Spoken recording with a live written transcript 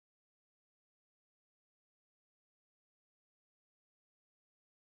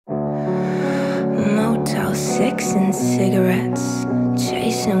6 and cigarettes,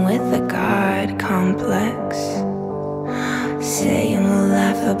 chasing with a guard complex. Saying we'll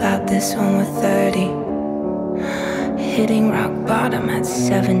laugh about this when we're 30. Hitting rock bottom at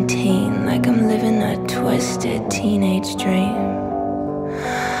 17, like I'm living a twisted teenage dream.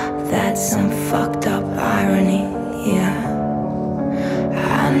 That's some fucked up irony, yeah.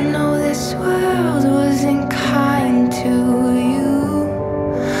 I know this world wasn't kind to you,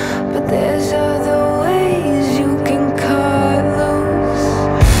 but there's other ways you can cut loose.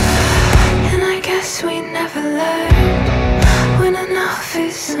 And I guess we never learned when enough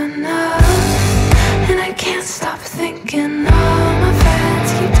is enough. And I can't stop thinking, all my friends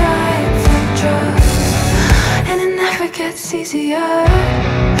keep dying from drugs. And it never gets easier,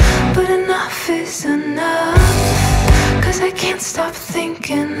 but enough is enough. Cause I can't stop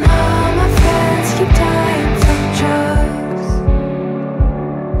thinking, all my friends keep dying from drugs.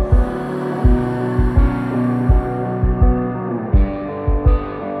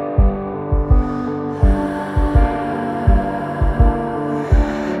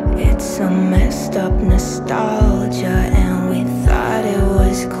 It's some messed up nostalgia, and we thought it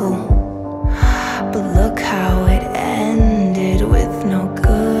was cool. But look how it ended with no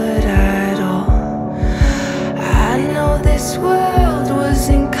good at all. I know this world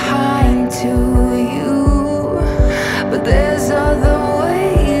wasn't kind to you, but there's other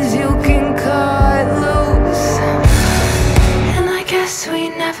ways you can cut loose. And I guess we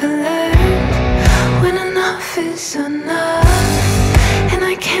never learned when enough is enough. And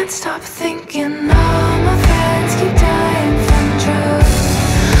I can't stop thinking, all my friends keep dying from drugs.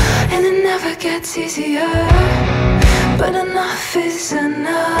 And it never gets easier, but enough is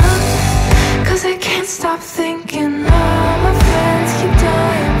enough. Cause I can't stop thinking, all my friends keep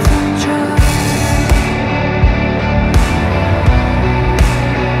dying from drugs.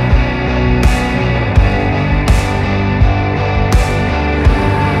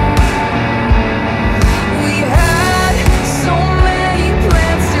 We had so many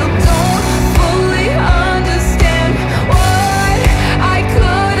plans, still don't fully understand what I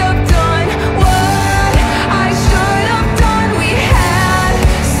could have done, what I should have done. We had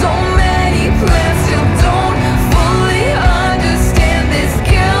so many plans, still don't fully understand. This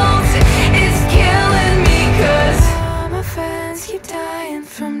guilt is killing me, cause all my friends keep dying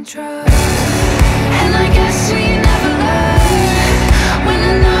from drugs. And I guess we never learned when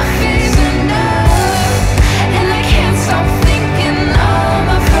enough is enough. And I can't stop thinking, all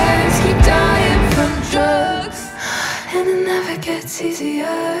my friends keep dying from drugs. And it never gets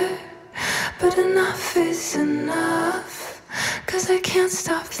easier, but enough is enough. Cause I can't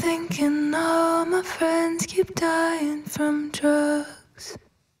stop thinking, all my friends keep dying from drugs.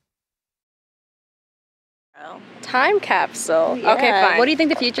 Time capsule. Yeah. Okay, fine. What do you think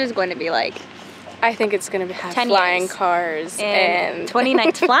the future is going to be like? I think it's gonna have 10 flying years. cars And and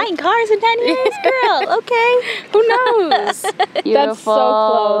 29 flying cars in 10 years, girl. Okay. who knows? That's Beautiful.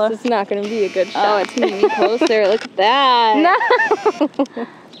 so close. It's not gonna be a good shot. Oh, it's moving closer. Look at that. No.